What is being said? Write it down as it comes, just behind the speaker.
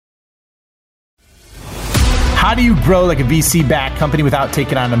How do you grow like a VC-backed company without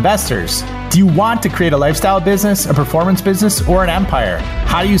taking on investors? Do you want to create a lifestyle business, a performance business, or an empire?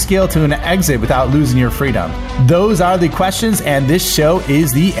 How do you scale to an exit without losing your freedom? Those are the questions, and this show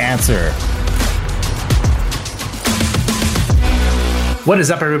is the answer. What is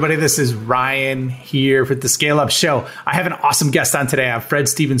up, everybody? This is Ryan here with the Scale Up Show. I have an awesome guest on today. I have Fred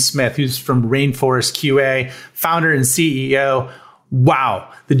Steven Smith, who's from Rainforest QA, founder and CEO. Wow,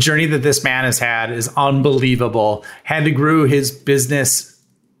 the journey that this man has had is unbelievable. Had to grow his business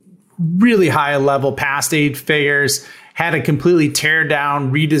really high level, past 8 figures, had to completely tear down,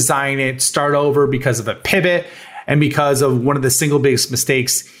 redesign it, start over because of a pivot and because of one of the single biggest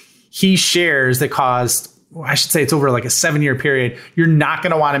mistakes he shares that caused, I should say it's over like a 7-year period. You're not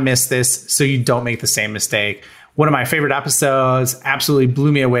going to want to miss this so you don't make the same mistake. One of my favorite episodes, absolutely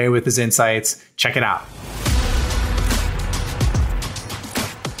blew me away with his insights. Check it out.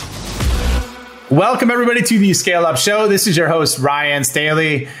 Welcome, everybody, to the Scale Up Show. This is your host, Ryan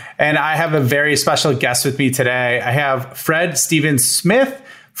Staley, and I have a very special guest with me today. I have Fred Steven Smith.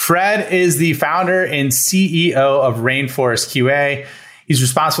 Fred is the founder and CEO of Rainforest QA. He's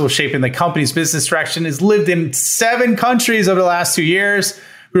responsible for shaping the company's business direction. He's lived in 7 countries over the last 2 years,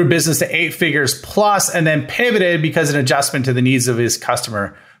 grew a business to 8 figures plus, and then pivoted because of an adjustment to the needs of his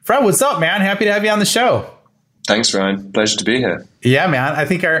customer. Fred, what's up, man? Happy to have you on the show. Thanks, Ryan. Pleasure to be here. Yeah, man. I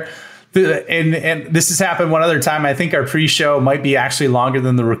think and this has happened one other time. I think our pre-show might be actually longer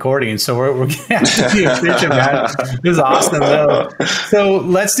than the recording. So we're going to have to be efficient, man. This is awesome, though. So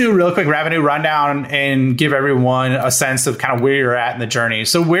let's do a real quick revenue rundown and give everyone a sense of kind of where you're at in the journey.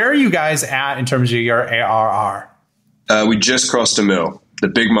 So where are you guys at in terms of your ARR? We just crossed a mil, the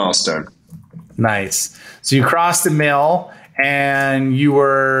big milestone. Nice. So you crossed the mil and you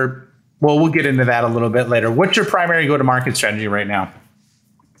were, well, we'll get into that a little bit later. What's your primary go-to-market strategy right now?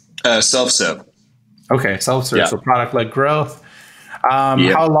 Self-serve. Okay, self-serve. Yeah. So product-led growth.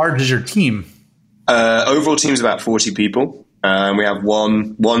 How large is your team? Overall team's about 40 people. We have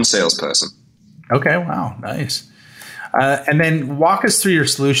one salesperson. Okay, wow, nice. And then walk us through your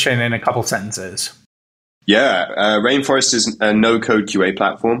solution in a couple sentences. Yeah, Rainforest is a no-code QA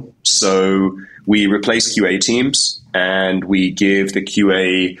platform. So we replace QA teams and we give the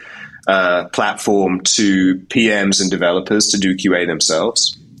QA platform to PMs and developers to do QA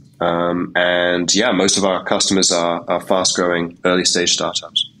themselves. And yeah, most of our customers are fast-growing early-stage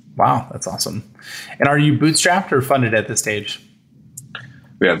startups. Wow, that's awesome. And are you bootstrapped or funded at this stage?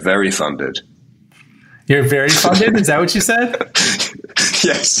 We are very funded. You're very funded? Is that what you said?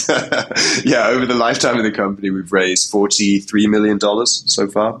 Yes. Yeah, over the lifetime of the company, we've raised $43 million so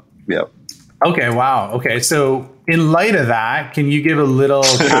far. Yeah. Okay, wow. Okay, so in light of that, can you give a little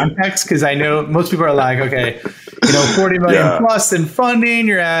context? Because I know most people are like, okay, 40 million plus in funding,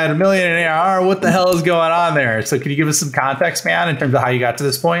 you're at $1 million in ARR. What the hell is going on there? So can you give us some context, man, in terms of how you got to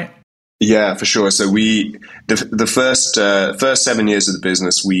this point? Yeah, for sure. So the first 7 years of the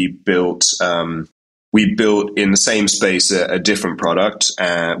business, we built in the same space a different product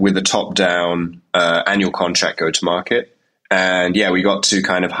with a top-down annual contract go-to-market. And yeah, we got to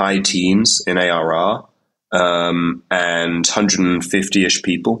kind of high teens in ARR and 150-ish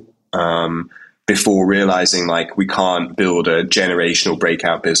people before realizing like we can't build a generational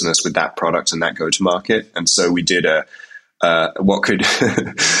breakout business with that product and that go-to-market. And so we did what could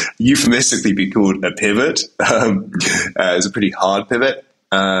euphemistically be called a pivot. It was a pretty hard pivot.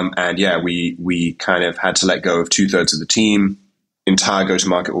 And yeah, we kind of had to let go of 2/3 of the team, entire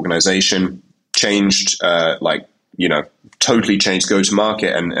go-to-market organization, changed totally changed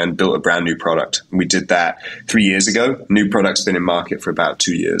go-to-market and built a brand new product. We did that 3 years ago. New product's been in market for about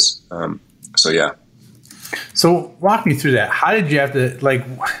 2 years. So yeah. So walk me through that. How did you have to,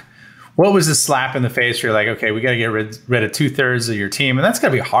 what was the slap in the face where you're like, okay, we got to get rid of 2/3 of your team? And that's got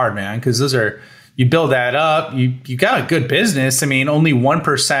to be hard, man, because you build that up, you got a good business. I mean, only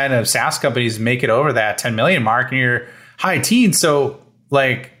 1% of SaaS companies make it over that 10 million mark and you're high teens. So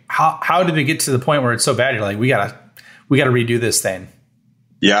how did it get to the point where it's so bad? You're like, we got to redo this thing.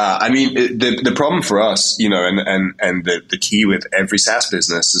 Yeah, I mean, the problem for us, and the key with every SaaS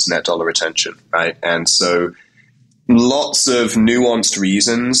business is net dollar retention, right? And so lots of nuanced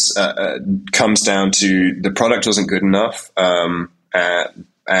reasons comes down to the product wasn't good enough.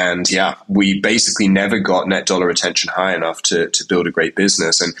 And yeah, we basically never got net dollar retention high enough to build a great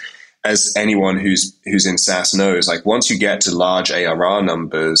business. And as anyone who's in SaaS knows, like once you get to large ARR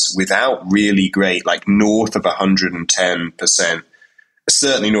numbers without really great, like north of 110%,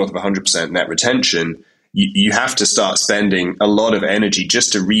 certainly north of 100% net retention, you have to start spending a lot of energy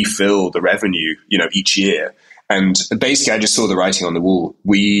just to refill the revenue, each year. And basically I just saw the writing on the wall.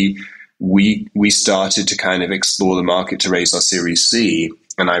 We we started to kind of explore the market to raise our Series C.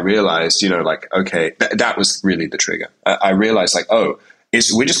 And I realized, like, okay, that was really the trigger. I realized, like,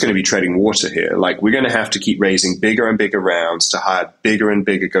 we're just going to be treading water here. Like, we're going to have to keep raising bigger and bigger rounds to hire bigger and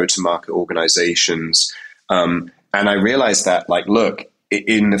bigger go-to-market organizations. And I realized that, like, look,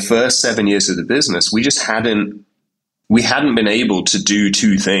 in the first 7 years of the business, we hadn't been able to do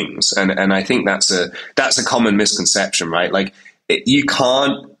two things. And I think that's a common misconception, right? Like, you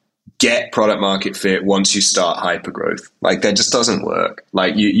can't get product market fit once you start hypergrowth. Like, that just doesn't work.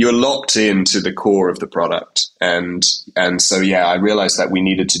 Like, you're locked into the core of the product. And so, yeah, I realized that we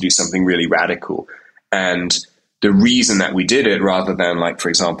needed to do something really radical. And the reason that we did it, rather than, like, for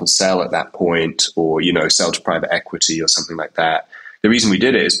example, sell at that point, or, sell to private equity or something like that, the reason we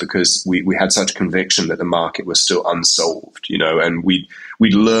did it is because we had such conviction that the market was still unsolved, and we'd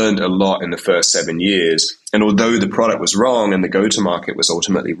learned a lot in the first 7 years. And although the product was wrong and the go-to-market was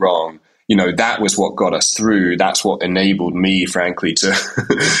ultimately wrong, that was what got us through. That's what enabled me, frankly, to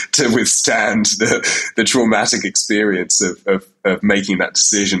to withstand the traumatic experience of making that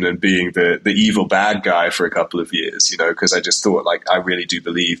decision and being the evil bad guy for a couple of years, because I just thought, like, I really do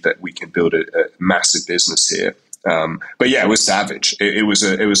believe that we can build a massive business here. But yeah, it was savage. It was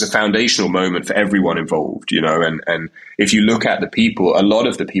a foundational moment for everyone involved, and if you look at a lot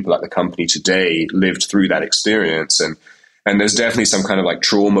of the people at the company today lived through that experience, and there's definitely some kind of, like,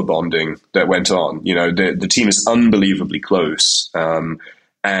 trauma bonding that went on. The team is unbelievably close.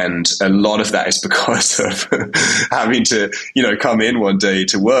 And a lot of that is because of having to, come in one day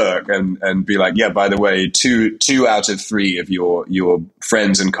to work and be like, yeah, by the way, two out of three of your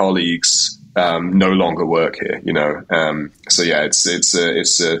friends and colleagues no longer work here, so yeah,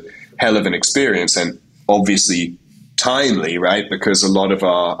 it's a hell of an experience, and obviously timely, right? Because a lot of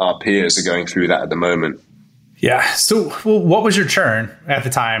our peers are going through that at the moment. Yeah. So what was your churn at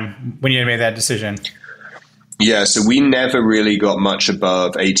the time when you made that decision? Yeah. So we never really got much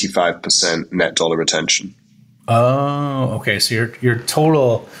above 85% net dollar retention. Oh, okay. So your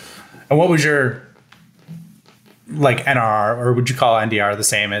total, and what was your, like, NRR, or would you call NDR the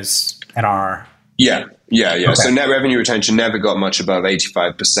same as NRR? Yeah. Okay. So net revenue retention never got much above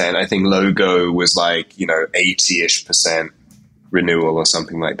 85%. I think logo was like, 80-ish% renewal or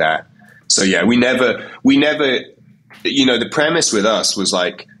something like that. So yeah, we never, the premise with us was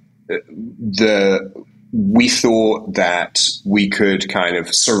like, we thought that we could kind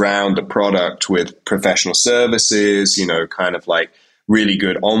of surround the product with professional services, kind of like really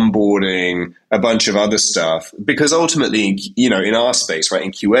good onboarding, a bunch of other stuff, because ultimately, in our space, right,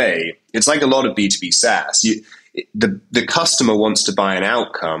 in QA, it's like a lot of B2B SaaS. The customer wants to buy an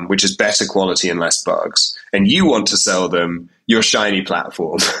outcome, which is better quality and less bugs, and you want to sell them your shiny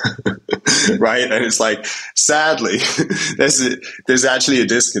platform, right? And it's like, sadly, there's actually a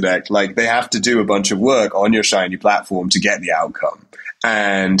disconnect. Like, they have to do a bunch of work on your shiny platform to get the outcome.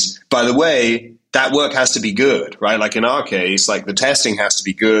 And by the way, that work has to be good, right? Like, in our case, like, the testing has to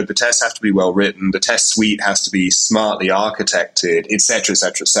be good, the tests have to be well written, the test suite has to be smartly architected, et cetera, et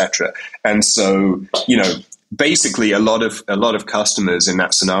cetera, et cetera. And so, basically a lot of customers in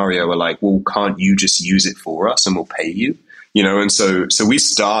that scenario are like, well, can't you just use it for us and we'll pay you? And so we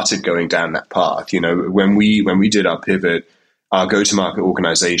started going down that path. When we did our pivot, our go-to-market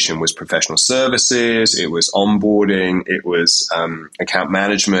organization was professional services, it was onboarding, it was account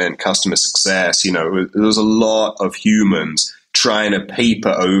management, customer success. There was a lot of humans trying to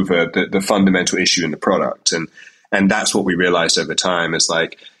paper over the fundamental issue in the product. And that's what we realized over time is,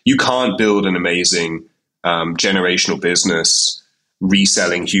 like, you can't build an amazing generational business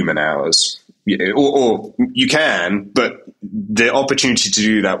reselling human hours. Or you can, but the opportunity to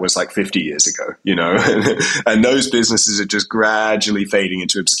do that was like 50 years ago, and those businesses are just gradually fading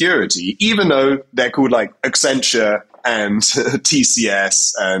into obscurity, even though they're called like Accenture and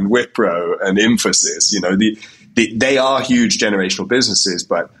TCS and Wipro and Infosys. They are huge generational businesses,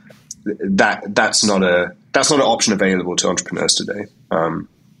 but that's not an option available to entrepreneurs today.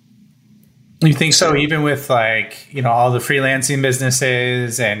 You think so? Even with, like, all the freelancing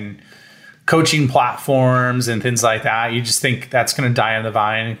businesses and coaching platforms and things like that, you just think that's going to die on the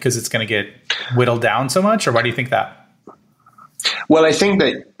vine because it's going to get whittled down so much? Or why do you think that? Well, I think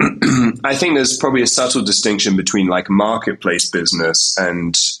there's probably a subtle distinction between, like, a marketplace business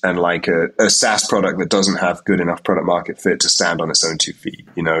and like a SaaS product that doesn't have good enough product market fit to stand on its own 2 feet.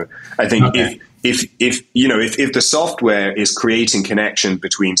 I think if the software is creating connection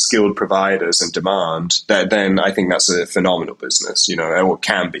between skilled providers and demand, then I think that's a phenomenal business, or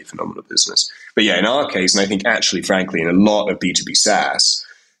can be a phenomenal business. But yeah, in our case, and I think actually, frankly, in a lot of B2B SaaS,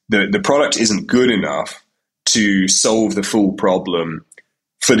 the product isn't good enough to solve the full problem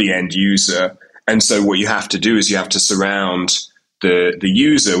for the end user. And so what you have to do is you have to surround the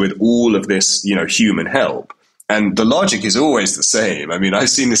user with all of this, human help. And the logic is always the same. I mean, I've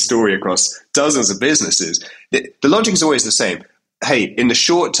seen this story across dozens of businesses. The logic is always the same. Hey, in the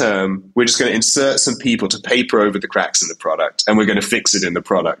short term, we're just going to insert some people to paper over the cracks in the product, and we're going to fix it in the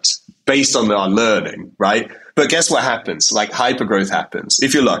product based on our learning, right? But guess what happens? Like hypergrowth happens,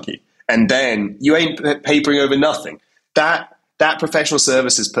 if you're lucky. And then you ain't papering over nothing. That professional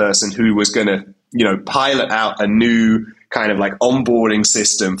services person who was going to, pilot out a new kind of like onboarding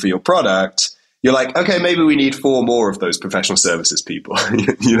system for your product, you're like, okay, maybe we need 4 more of those professional services people,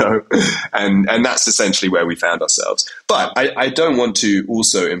 and that's essentially where we found ourselves. But I don't want to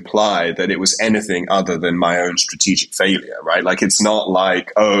also imply that it was anything other than my own strategic failure, right? Like, it's not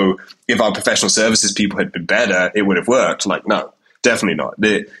like, oh, if our professional services people had been better, it would have worked. Like, no, definitely not.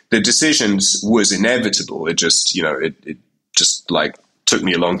 The decisions was inevitable. It just, it just like took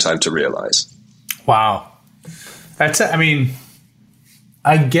me a long time to realize. Wow. I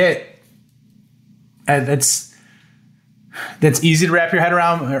get, that's easy to wrap your head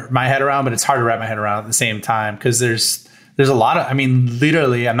around, or my head around, but it's hard to wrap my head around at the same time, because there's a lot of,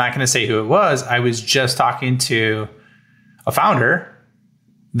 literally, I'm not going to say who it was. I was just talking to a founder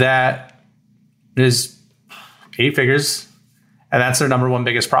that is 8 figures, and that's their number one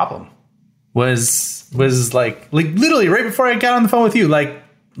biggest problem was like literally right before I got on the phone with you, like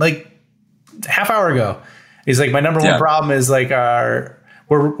half hour ago. He's like, my number one problem is like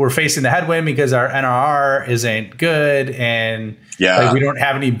we're facing the headwind because our NRR isn't good, and like, we don't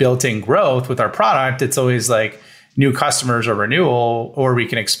have any built-in growth with our product. It's always like new customers or renewal, or we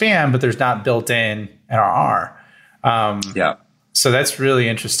can expand, but there's not built-in NRR. So that's really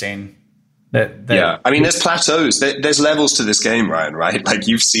interesting. There's plateaus. There's levels to this game, Ryan. Right? Like,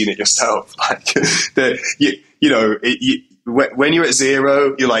 you've seen it yourself. Like, when you're at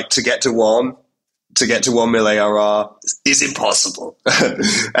 0, you're like, to get to 1 mil ARR is impossible.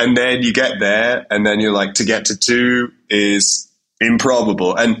 And then you get there, and then you're like, to get to 2 is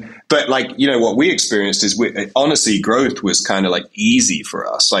improbable. But what we experienced is, honestly, growth was kind of like easy for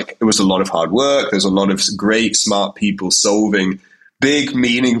us. Like, it was a lot of hard work. There's a lot of great, smart people solving big,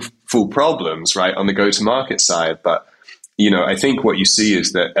 meaningful problems, right, on the go-to-market side. But, I think what you see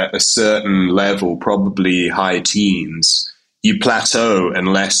is that at a certain level, probably high teens, you plateau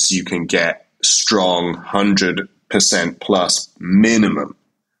unless you can get strong 100% plus minimum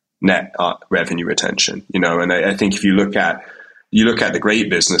net revenue retention, and I think if you look at the great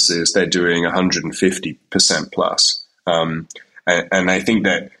businesses, they're doing 150% plus. And I think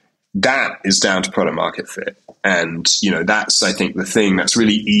that is down to product market fit. And, that's, I think, the thing that's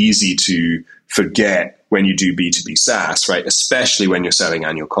really easy to forget when you do B2B SaaS, right? Especially when you're selling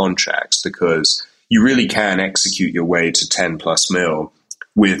annual contracts, because you really can execute your way to 10 plus mil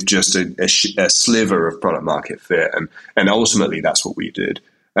with just a sliver of product market fit. And ultimately, that's what we did.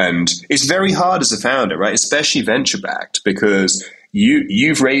 And it's very hard as a founder, right? Especially venture-backed, because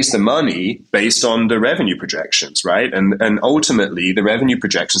you've raised the money based on the revenue projections, right? And ultimately, the revenue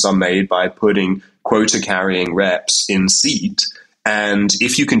projections are made by putting quota-carrying reps in seat. And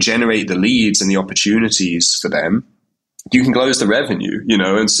if you can generate the leads and the opportunities for them, you can close the revenue,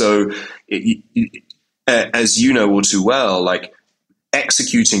 And so, as you know all too well, like,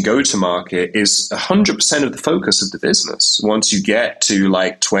 executing go-to-market is 100% of the focus of the business. Once you get to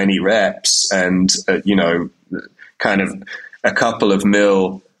like 20 reps and, kind of a couple of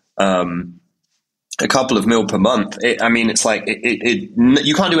mil per month, it's like,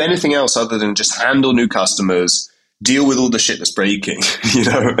 you can't do anything else other than just handle new customers, deal with all the shit that's breaking,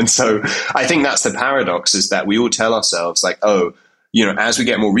 And so I think that's the paradox, is that we all tell ourselves like, oh, as we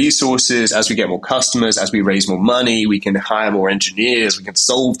get more resources, as we get more customers, as we raise more money, we can hire more engineers, we can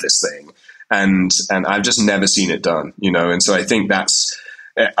solve this thing. And I've just never seen it done, And so I think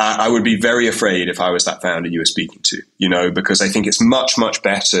I would be very afraid if I was that founder you were speaking to, because I think it's much, much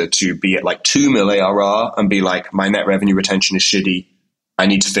better to be at like 2 mil ARR and be like, my net revenue retention is shitty, I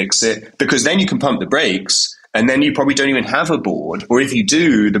need to fix it. Because then you can pump the brakes. And then you probably don't even have a board. Or if you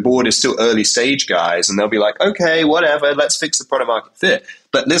do, the board is still early stage guys, and they'll be like, okay, whatever, let's fix the product market fit.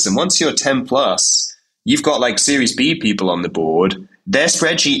 But listen, once you're 10 plus, you've got like Series B people on the board. They're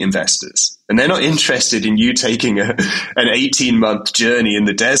spreadsheet investors, and they're not interested in you taking an 18-month journey in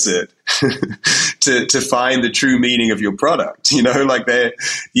the desert to find the true meaning of your product. Like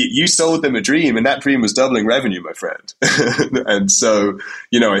you sold them a dream, and that dream was doubling revenue, my friend. And so,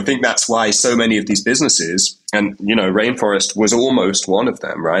 I think that's why so many of these businesses, and, Rainforest was almost one of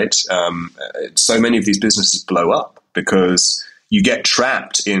them, right? So many of these businesses blow up because you get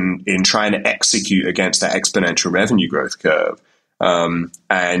trapped in trying to execute against that exponential revenue growth curve.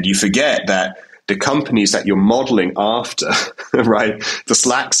 And you forget that the companies that you're modeling after, right, the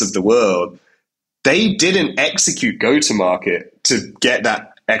Slacks of the world, they didn't execute go-to-market to get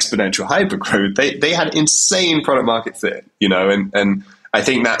that exponential hypergrowth. They had insane product market fit, and I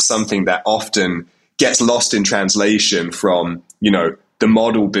think that's something that often gets lost in translation from, the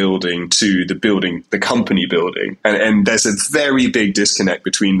model building to the company building. And there's a very big disconnect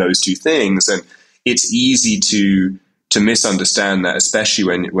between those two things. And it's easy to misunderstand that,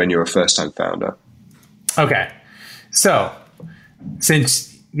 especially when you're a first-time founder. Okay. So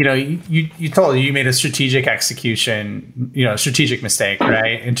since, you told you made a strategic execution, strategic mistake,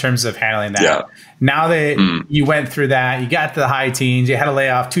 right? In terms of handling that. Yeah. Now that you went through that, you got to the high teens, you had to lay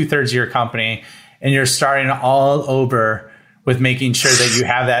off 2/3 of your company, and you're starting all over with making sure that you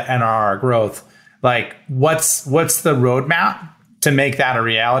have that NRR growth. Like, what's the roadmap to make that a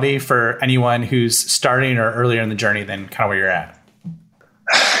reality for anyone who's starting or earlier in the journey than kind of where you're at?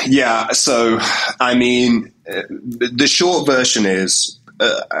 Yeah. So, I mean, the short version is,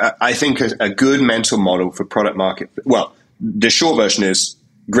 I think a good mental model for product market fit. Well, the short version is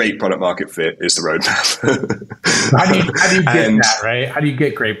great product market fit is the roadmap. How do you get that, right? How do you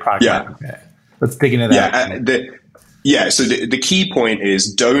get great product market fit? Let's dig into that. So the key point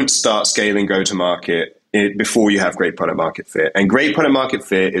is don't start scaling go-to-market before you have great product market fit. And great product market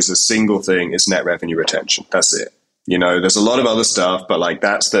fit is a single thing. It's net revenue retention. That's it. There's a lot of other stuff, but like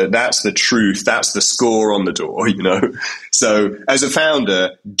that's the truth. That's the score on the door, So as a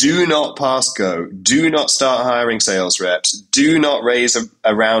founder, do not pass go. Do not start hiring sales reps. Do not raise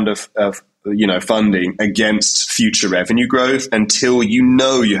a round of funding against future revenue growth until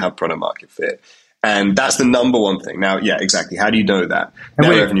you have product market fit. And that's the number one thing. Now, yeah, exactly. How do you know that? Net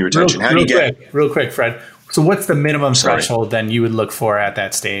revenue retention. How do you get real quick, Fred? So what's the minimum threshold then you would look for at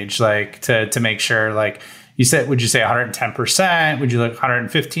that stage, like to make sure, like you said, would you say 110%? Would you look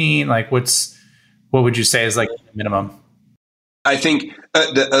 115? Like what would you say is like the minimum? I think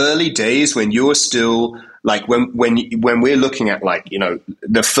at the early days when you're still like when we're looking at like,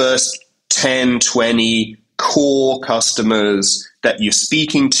 the first 10, 20 core customers that you're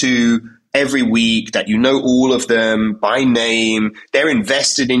speaking to every week, that all of them by name, they're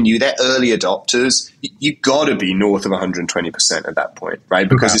invested in you, they're early adopters, you got to be north of 120% at that point, right?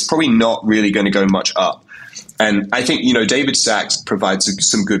 Because it's probably not really going to go much up. And I think, David Sachs provides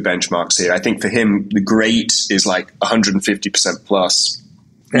some good benchmarks here. I think for him, the great is like 150% plus.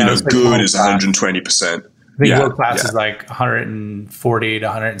 Good is 120%. I think world class is like 140 to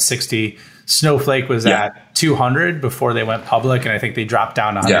 160. Snowflake was at 200 before they went public, and I think they dropped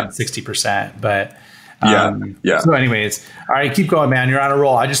down to 160%. But so anyways, all right, keep going, man. You're on a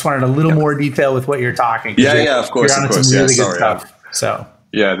roll. I just wanted a little more detail with what you're talking. Of course. You're on some really good stuff. So.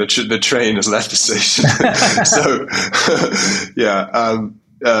 Yeah, the train has left the station. So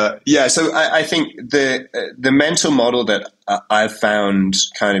I think the mental model that I've found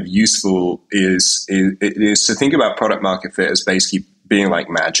kind of useful is to think about product market fit as basically being like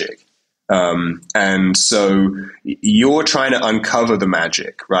magic. And so you're trying to uncover the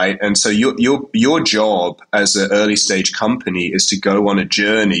magic, right? And so your job as an early stage company is to go on a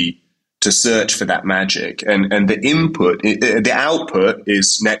journey to search for that magic. And the output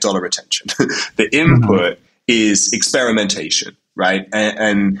is net dollar retention. The input is experimentation, right?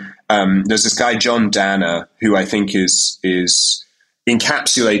 And there's this guy, John Danner, who I think is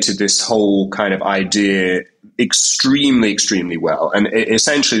encapsulated this whole kind of idea extremely, extremely well. And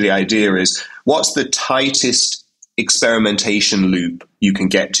essentially the idea is, what's the tightest experimentation loop you can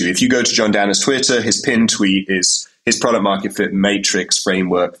get to? If you go to John Danner's Twitter, his pinned tweet is his product market fit matrix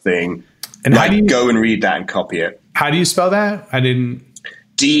framework thing. And go and read that and copy it. How do you spell that? I didn't.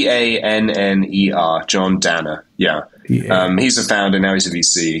 Danner, John Danner. Yeah. He's a founder. Now he's a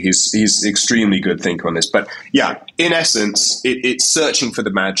VC. He's extremely good thinker on this. But yeah, in essence, it's searching for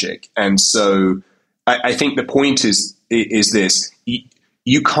the magic. And so I think the point is this.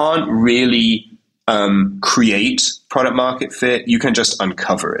 You can't really create product market fit. You can just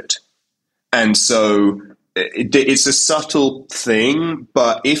uncover it. And so it's a subtle thing,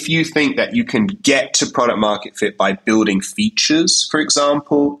 but if you think that you can get to product market fit by building features, for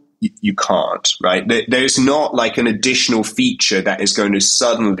example, you can't, right? There's not like an additional feature that is going to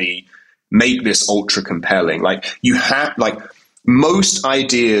suddenly make this ultra compelling. Like most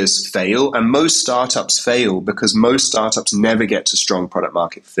ideas fail and most startups fail because most startups never get to strong product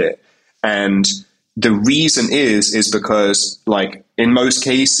market fit. And the reason is because like in most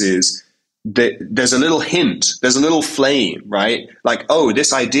cases, there's a little hint, there's a little flame, right? Like, oh,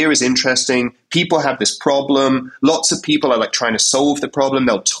 this idea is interesting. People have this problem. Lots of people are like trying to solve the problem.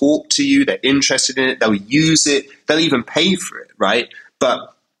 They'll talk to you. They're interested in it. They'll use it. They'll even pay for it, right?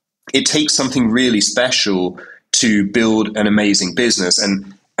 But it takes something really special to build an amazing business.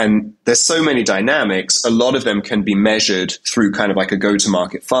 And there's so many dynamics. A lot of them can be measured through kind of like a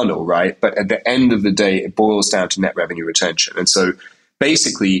go-to-market funnel, right? But at the end of the day, it boils down to net revenue retention. And so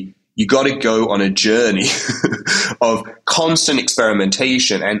basically, you got to go on a journey of constant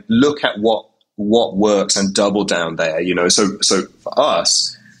experimentation and look at what works and double down there. So for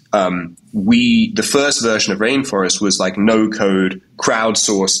us, the first version of Rainforest was like no-code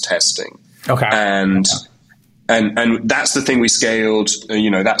crowdsourced testing. Okay. And that's the thing we scaled,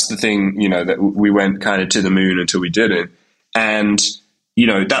 that's the thing, that we went kind of to the moon until we didn't. And,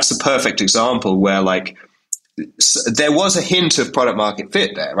 that's the perfect example where like there was a hint of product market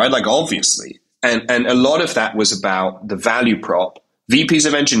fit there, right? Like obviously. And a lot of that was about the value prop. VPs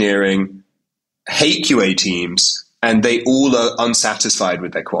of engineering hate QA teams and they all are unsatisfied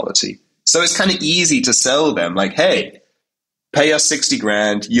with their quality. So it's kind of easy to sell them like, hey, pay us 60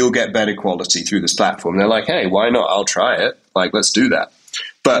 grand, you'll get better quality through this platform. And they're like, hey, why not? I'll try it. Like, let's do that.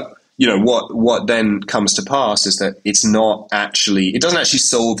 But, what then comes to pass is that it doesn't actually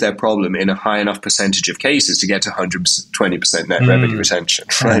solve their problem in a high enough percentage of cases to get to 120% net revenue retention,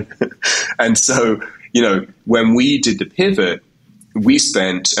 right? And so, when we did the pivot, we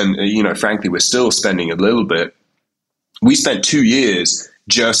spent, and, frankly, we're still spending a little bit, we spent 2 years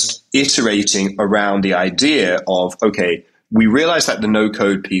just iterating around the idea of, okay, we realized that the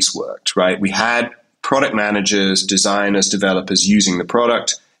no-code piece worked, right? We had product managers, designers, developers using the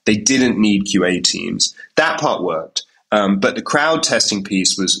product. They didn't need QA teams. That part worked. But the crowd testing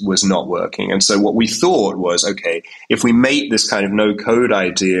piece was not working. And so what we thought was, okay, if we make this kind of no-code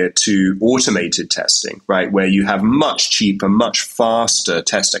idea to automated testing, right, where you have much cheaper, much faster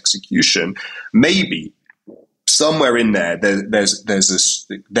test execution, maybe somewhere in there's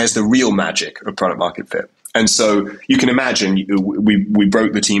the real magic of product market fit. And so you can imagine we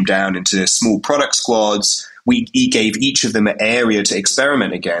broke the team down into small product squads. We gave each of them an area to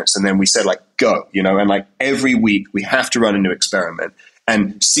experiment against. And then we said, like, go, and like every week we have to run a new experiment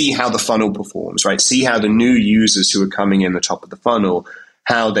and see how the funnel performs, right? See how the new users who are coming in the top of the funnel,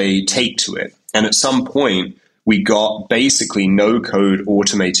 how they take to it. And at some point we got basically no code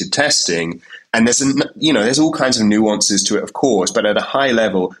automated testing. And there's all kinds of nuances to it, of course, but at a high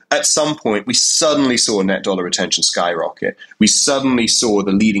level, at some point, we suddenly saw net dollar retention skyrocket. We suddenly saw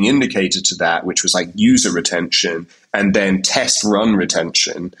the leading indicator to that, which was like user retention and then test run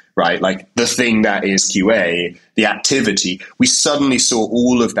retention, right? Like the thing that is QA, the activity. We suddenly saw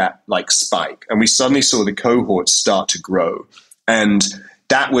all of that like spike, and we suddenly saw the cohorts start to grow. And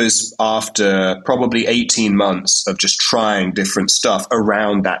that was after probably 18 months of just trying different stuff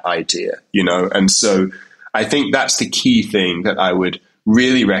around that idea, And so I think that's the key thing that I would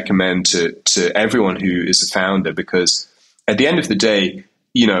really recommend to everyone who is a founder, because at the end of the day,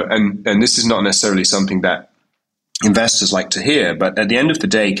 and this is not necessarily something that investors like to hear, but at the end of the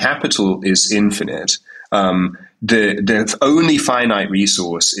day, capital is infinite. The only finite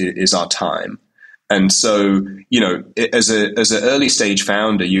resource is our time. And so, as an early stage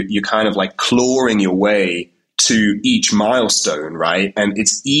founder, you're kind of like clawing your way to each milestone, right? And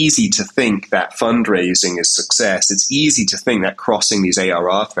it's easy to think that fundraising is success. It's easy to think that crossing these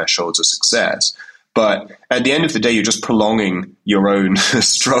ARR thresholds is success. But at the end of the day, you're just prolonging your own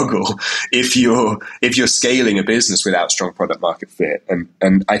struggle if you're scaling a business without strong product market fit.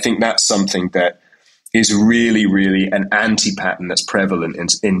 And I think that's something that is really, really an anti-pattern that's prevalent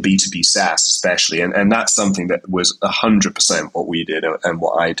in B2B SaaS especially. And that's something that was 100% what we did and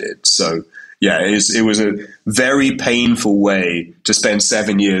what I did. So yeah, it was a very painful way to spend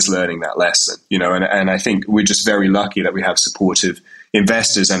 7 years learning that lesson, and I think we're just very lucky that we have supportive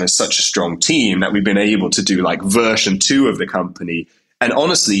investors and such a strong team that we've been able to do like version 2 of the company and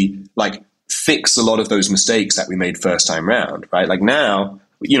honestly like fix a lot of those mistakes that we made first time round, right? Like now,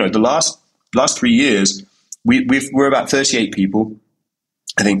 the last 3 years, we're about 38 people,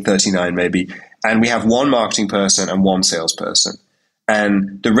 I think 39 maybe, and we have one marketing person and one salesperson.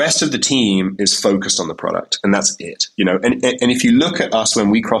 And the rest of the team is focused on the product, and that's it. And if you look at us when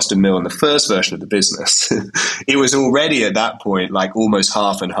we crossed a mil in the first version of the business, it was already at that point like almost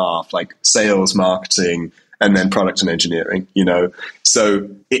half and half, like sales, marketing, and then product and engineering, So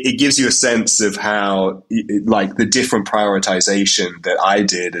it gives you a sense of how, like, the different prioritization that I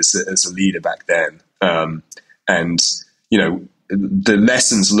did as a leader back then. The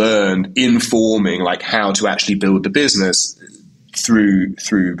lessons learned informing, like, how to actually build the business through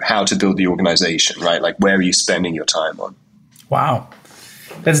how to build the organization, right? Like, where are you spending your time on? Wow.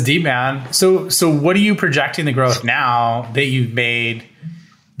 That's deep, man. So what are you projecting the growth now that you've made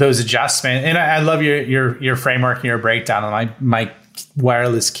those adjustments. And I love your framework and your breakdown. My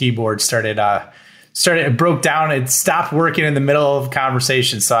wireless keyboard it broke down. It stopped working in the middle of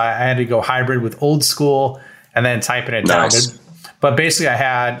conversation. So I had to go hybrid with old school and then typing it down. But basically I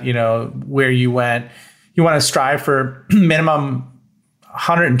had, where you want to strive for minimum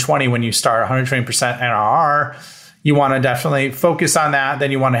 120 when you start, 120% NRR. You want to definitely focus on that.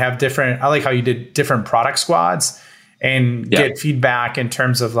 Then you want to have I like how you did different product squads and get feedback in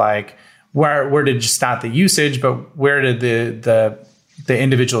terms of like, where did just not the usage, but where did the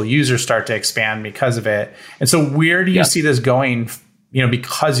individual users start to expand because of it. And so where do you see this going,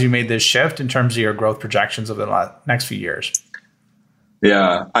 because you made this shift in terms of your growth projections over the next few years?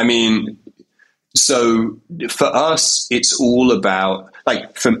 Yeah. I mean, so for us, it's all about,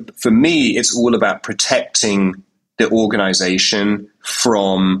 like, for me, it's all about protecting the organization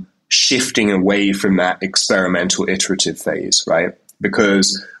from shifting away from that experimental iterative phase, right?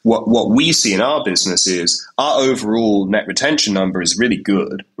 Because what we see in our business is our overall net retention number is really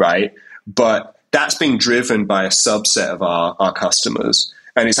good, right? But that's being driven by a subset of our customers.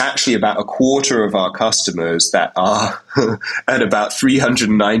 And it's actually about a quarter of our customers that are at about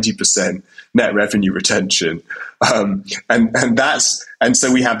 390% net revenue retention. And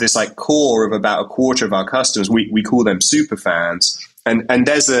so we have this like core of about a quarter of our customers. We call them super fans. And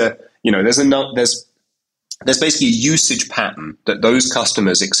there's basically a usage pattern that those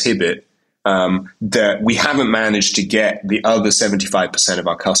customers exhibit that we haven't managed to get the other 75% of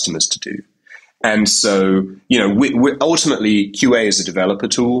our customers to do. And so, we ultimately QA is a developer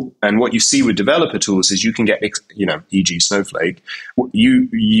tool. And what you see with developer tools is you can get, e.g. Snowflake,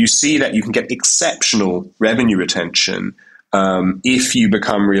 you see that you can get exceptional revenue retention if you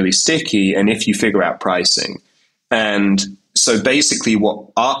become really sticky and if you figure out pricing. And so basically what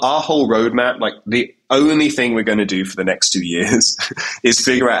our whole roadmap, like the only thing we're going to do for the next 2 years is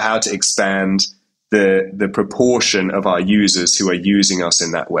figure out how to expand the proportion of our users who are using us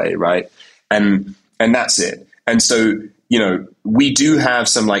in that way, right? And that's it. And so, we do have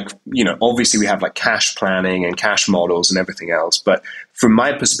some obviously we have like cash planning and cash models and everything else. But from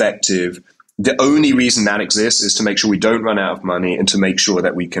my perspective, the only reason that exists is to make sure we don't run out of money and to make sure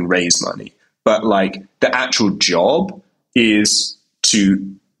that we can raise money. But like the actual job is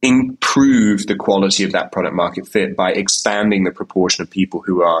to improve the quality of that product market fit by expanding the proportion of people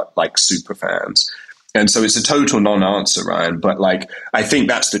who are like super fans. And so it's a total non-answer, Ryan, but like, I think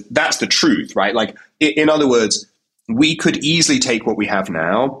that's the truth, right? Like, in other words, we could easily take what we have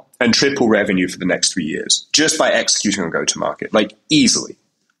now and triple revenue for the next 3 years just by executing on go-to-market, like easily.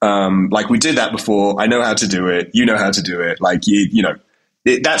 Like we did that before. I know how to do it. You know how to do it. Like,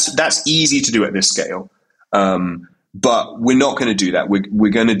 that's easy to do at this scale. But we're not going to do that. We're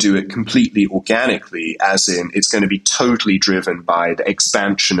going to do it completely organically, as in it's going to be totally driven by the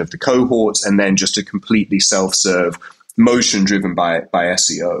expansion of the cohorts and then just a completely self-serve motion driven by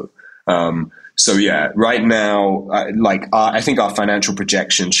SEO. So yeah, right now, I think our financial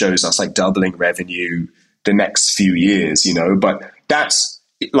projection shows us like doubling revenue the next few years, but that's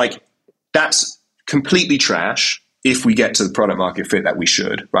completely trash if we get to the product market fit that we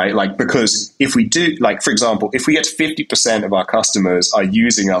should, right? Like, because if we do, like, for example, if we get to 50% of our customers are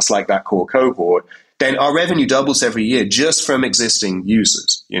using us like that core cohort, then our revenue doubles every year just from existing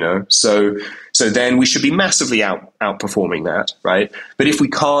users, So then we should be massively outperforming that, right? But if we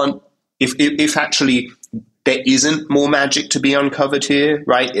can't, if actually there isn't more magic to be uncovered here,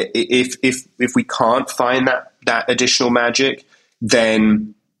 right? If we can't find that additional magic,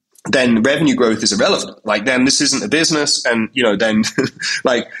 then revenue growth is irrelevant. Like, then this isn't a business, and then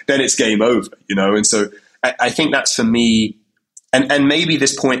then it's game over. And so I think that's for me. And maybe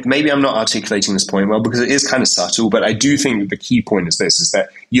this point, maybe I'm not articulating this point well because it is kind of subtle, but I do think that the key point is this: is that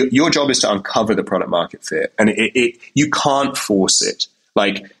your job is to uncover the product market fit, and you can't force it.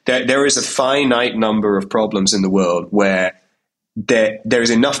 Like, there is a finite number of problems in the world where there is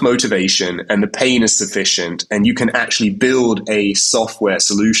enough motivation and the pain is sufficient, and you can actually build a software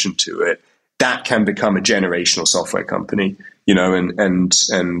solution to it that can become a generational software company, and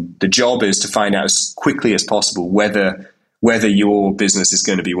the job is to find out as quickly as possible whether your business is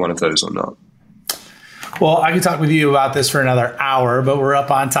going to be one of those or not. Well, I could talk with you about this for another hour, but we're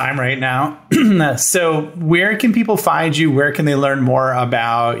up on time right now. So where can people find you? Where can they learn more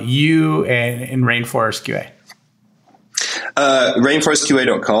about you and Rainforest QA?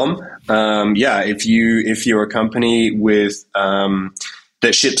 Rainforestqa.com. If you're a company with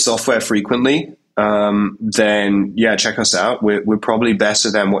that ships software frequently, then check us out. We're probably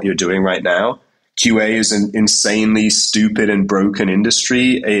better than what you're doing right now. QA is an insanely stupid and broken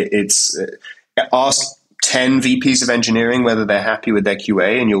industry. Ask 10 VPs of engineering whether they're happy with their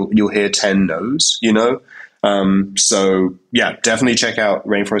QA, and you'll hear 10 no's, So yeah, definitely check out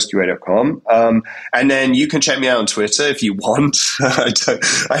rainforestqa.com. And then you can check me out on Twitter if you want.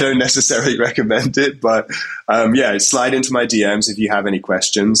 I don't necessarily recommend it, but slide into my DMs if you have any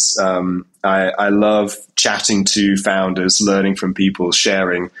questions. I love chatting to founders, learning from people,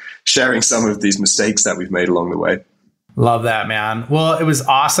 sharing some of these mistakes that we've made along the way. Love that, man. Well, it was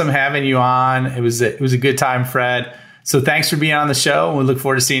awesome having you on. It was a good time, Fred. So thanks for being on the show, and we look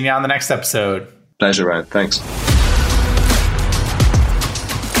forward to seeing you on the next episode. Pleasure, Ryan. Thanks.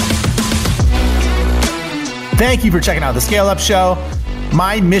 Thank you for checking out the Scale Up Show.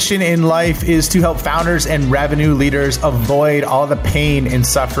 My mission in life is to help founders and revenue leaders avoid all the pain and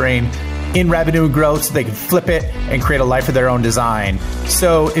suffering in revenue growth so they can flip it and create a life of their own design.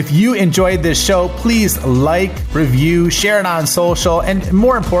 So if you enjoyed this show, please like, review, share it on social, and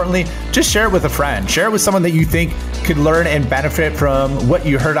more importantly, just share it with a friend. Share it with someone that you think could learn and benefit from what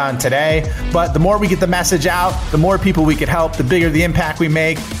you heard on today. But the more we get the message out, the more people we could help, the bigger the impact we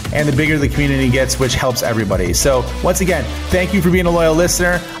make, and the bigger the community gets, which helps everybody. So once again, thank you for being a loyal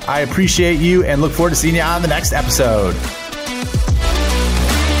listener. I appreciate you and look forward to seeing you on the next episode.